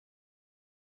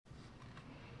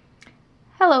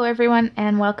Hello everyone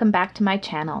and welcome back to my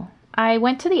channel. I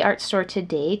went to the art store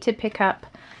today to pick up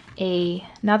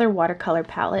another watercolor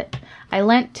palette. I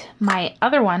lent my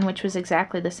other one, which was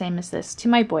exactly the same as this, to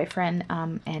my boyfriend,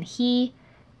 and he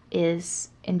is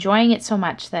enjoying it so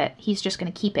much that he's just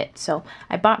going to keep it. So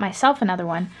I bought myself another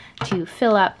one to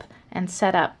fill up and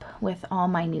set up with all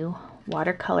my new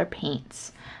watercolor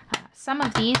paints. Some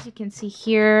of these you can see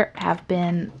here have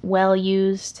been well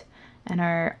used and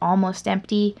are almost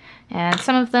empty, and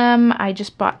some of them I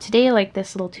just bought today, like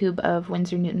this little tube of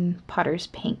Winsor Newton Potter's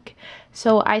Pink.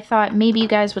 So I thought maybe you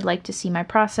guys would like to see my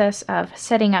process of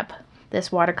setting up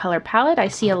this watercolor palette. I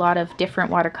see a lot of different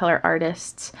watercolor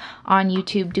artists on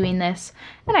YouTube doing this,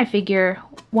 and I figure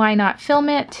why not film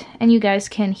it, and you guys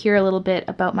can hear a little bit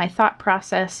about my thought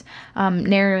process,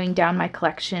 narrowing down my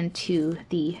collection to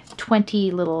the 20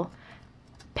 little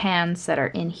pans that are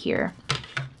in here.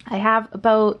 I have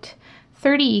about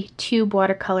 30 tube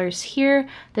watercolors here.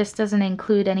 This doesn't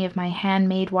include any of my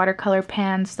handmade watercolor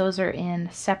pans. Those are in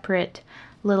separate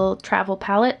little travel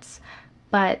palettes,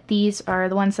 but these are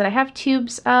the ones that I have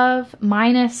tubes of,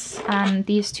 minus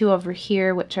these two over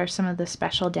here, which are some of the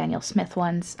special Daniel Smith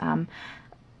ones,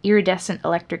 Iridescent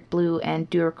Electric Blue and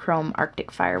Duochrome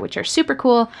Arctic Fire, which are super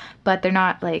cool, but they're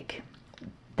not like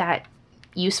that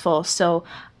useful, so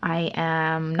I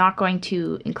am not going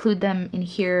to include them in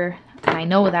here, and I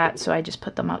know that, so I just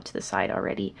put them out to the side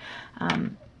already.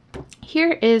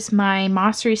 Here is my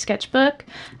Mossery sketchbook,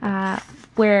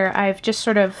 where I've just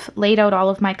sort of laid out all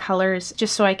of my colors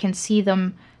just so I can see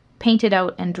them painted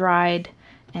out and dried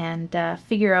and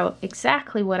figure out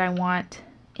exactly what I want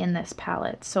in this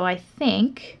palette. So I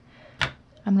think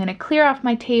I'm going to clear off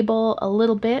my table a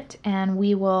little bit and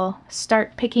we will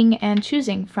start picking and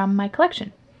choosing from my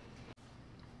collection.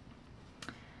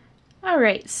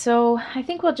 Alright, so I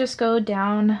think we'll just go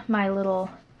down my little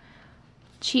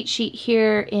cheat sheet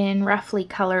here in roughly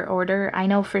color order. I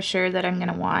know for sure that I'm going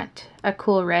to want a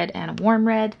cool red and a warm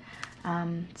red,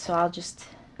 so I'll just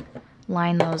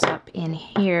line those up in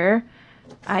here.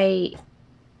 I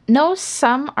know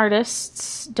some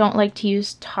artists don't like to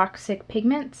use toxic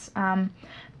pigments,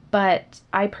 but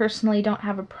I personally don't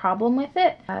have a problem with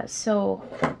it, so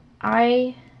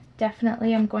I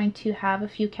definitely am going to have a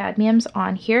few cadmiums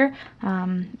on here.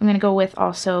 I'm going to go with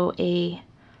also a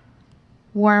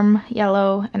warm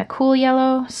yellow and a cool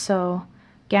yellow, so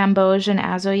Gamboge and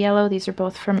Azo yellow. These are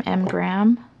both from M.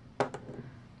 Graham.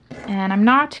 And I'm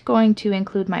not going to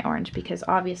include my orange because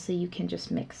obviously you can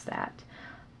just mix that.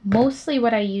 Mostly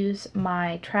what I use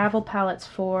my travel palettes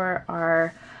for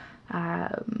are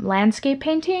landscape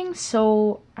painting,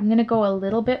 so I'm going to go a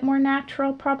little bit more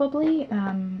natural probably.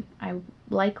 I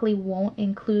likely won't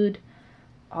include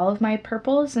all of my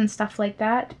purples and stuff like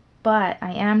that, but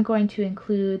I am going to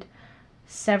include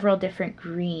several different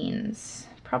greens.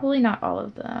 Probably not all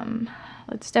of them.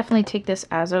 Let's definitely take this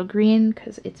Azo green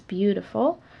because it's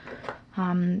beautiful.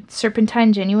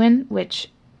 Serpentine Genuine, which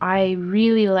I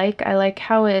really like. I like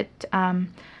how it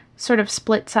sort of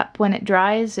splits up when it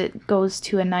dries. It goes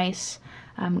to a nice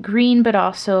green, but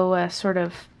also a sort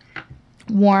of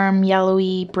warm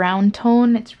yellowy brown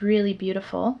tone. It's really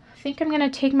beautiful. I think I'm going to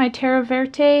take my Terra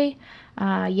Verte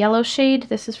yellow shade.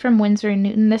 This is from Winsor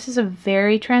Newton. This is a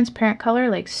very transparent color,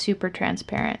 like super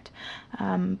transparent,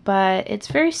 but it's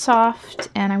very soft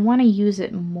and I want to use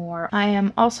it more. I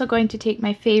am also going to take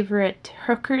my favorite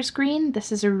Hooker's green.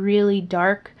 This is a really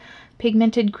dark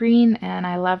pigmented green and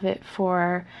I love it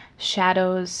for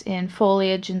shadows in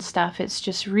foliage and stuff. It's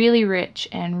just really rich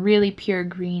and really pure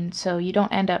green, so you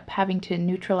don't end up having to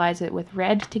neutralize it with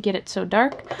red to get it so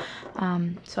dark.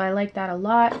 So I like that a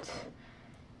lot.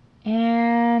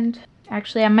 And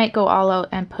actually I might go all out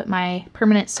and put my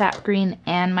permanent sap green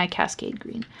and my cascade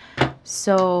green.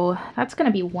 So that's going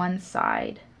to be one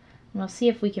side. And we'll see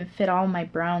if we can fit all my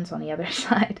browns on the other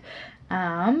side.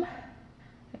 I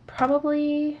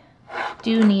probably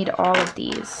do need all of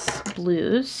these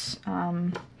blues.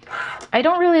 I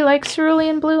don't really like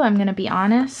cerulean blue, I'm going to be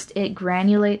honest. It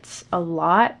granulates a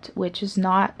lot, which is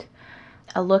not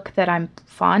a look that I'm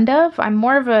fond of. I'm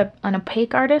more of an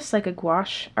opaque artist, like a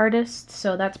gouache artist,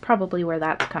 so that's probably where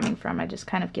that's coming from. I just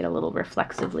kind of get a little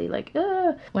reflexively like,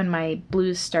 when my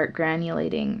blues start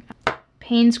granulating.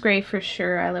 Payne's Gray for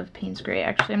sure. I love Payne's Gray.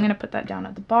 Actually, I'm going to put that down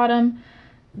at the bottom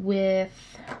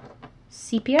with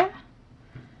Sepia.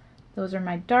 Those are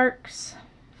my darks.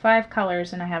 5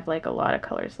 colors, and I have like a lot of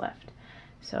colors left.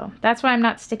 So that's why I'm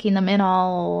not sticking them in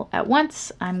all at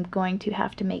once. I'm going to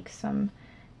have to make some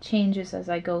changes as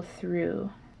I go through.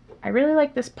 I really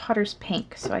like this Potter's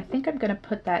Pink, so I think I'm going to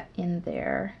put that in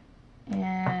there.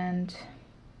 And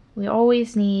we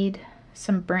always need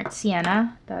some burnt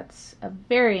sienna. That's a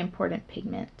very important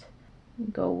pigment.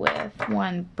 Go with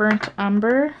one burnt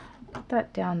umber. Put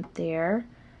that down there.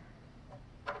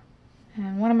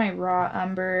 And one of my raw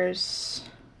umbers,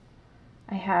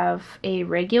 I have a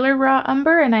regular raw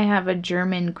umber and I have a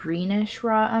German greenish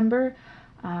raw umber,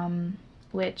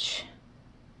 which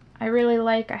I really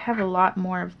like. I have a lot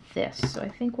more of this, so I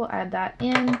think we'll add that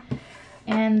in.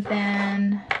 And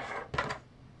then,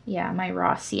 yeah, my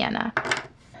raw sienna.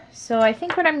 So I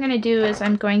think what I'm going to do is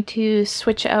I'm going to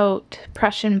switch out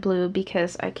Prussian blue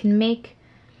because I can make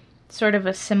sort of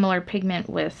a similar pigment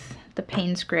with the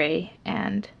Payne's Gray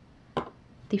and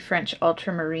the French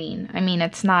ultramarine. I mean,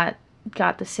 it's not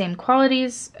got the same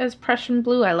qualities as Prussian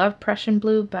blue. I love Prussian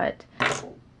blue, but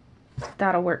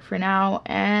that'll work for now.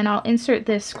 And I'll insert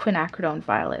this quinacridone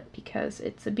violet because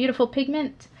it's a beautiful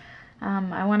pigment.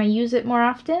 I want to use it more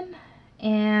often,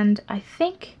 and I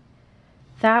think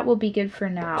that will be good for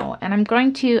now. And I'm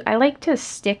going to, I like to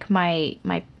stick my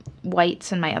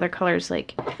whites and my other colors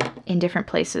like in different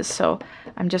places, so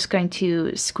I'm just going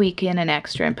to squeak in an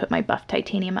extra and put my buff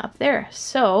titanium up there.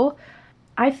 So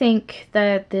I think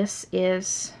that this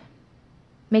is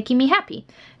making me happy.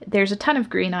 There's a ton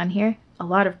of green on here, a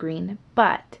lot of green,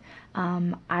 but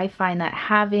I find that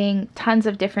having tons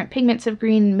of different pigments of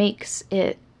green makes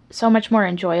it so much more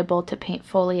enjoyable to paint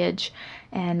foliage.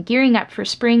 And gearing up for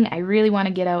spring, I really want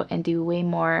to get out and do way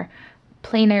more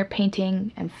plein air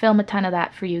painting and film a ton of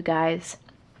that for you guys.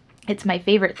 It's my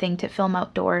favorite thing to film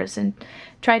outdoors and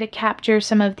try to capture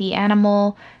some of the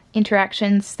animal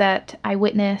interactions that I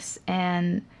witness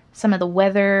and some of the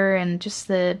weather and just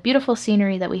the beautiful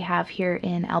scenery that we have here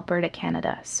in Alberta,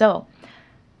 Canada. So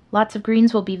lots of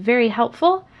greens will be very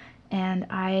helpful, and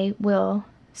I will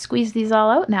squeeze these all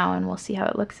out now and we'll see how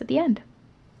it looks at the end.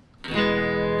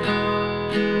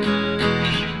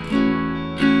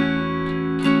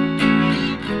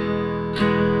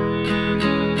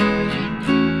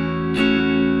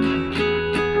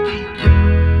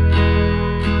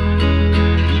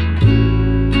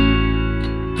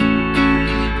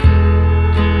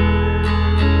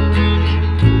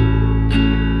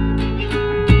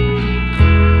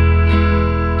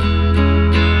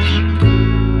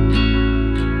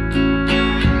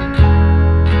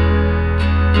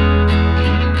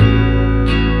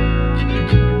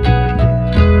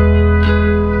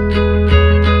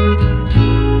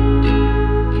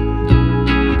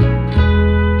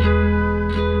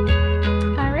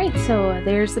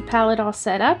 There's the palette all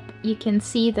set up. You can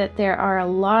see that there are a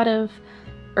lot of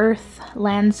earth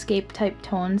landscape type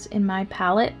tones in my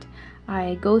palette.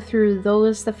 I go through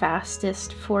those the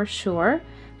fastest for sure,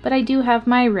 but I do have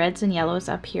my reds and yellows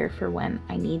up here for when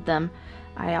I need them.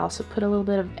 I also put a little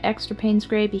bit of extra Payne's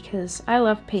Gray because I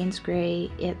love Payne's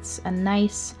Gray. It's a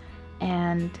nice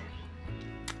and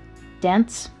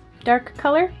dense dark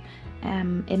color.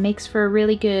 It makes for a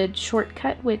really good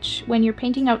shortcut, which when you're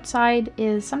painting outside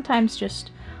is sometimes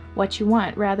just what you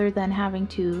want. Rather than having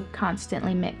to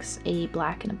constantly mix a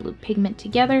black and a blue pigment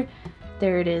together,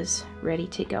 there it is, ready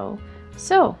to go.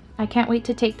 So I can't wait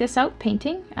to take this out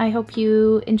painting. I hope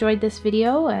you enjoyed this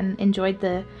video and enjoyed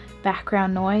the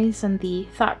background noise and the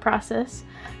thought process,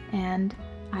 and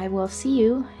I will see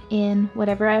you in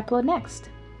whatever I upload next.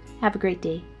 Have a great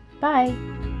day. Bye!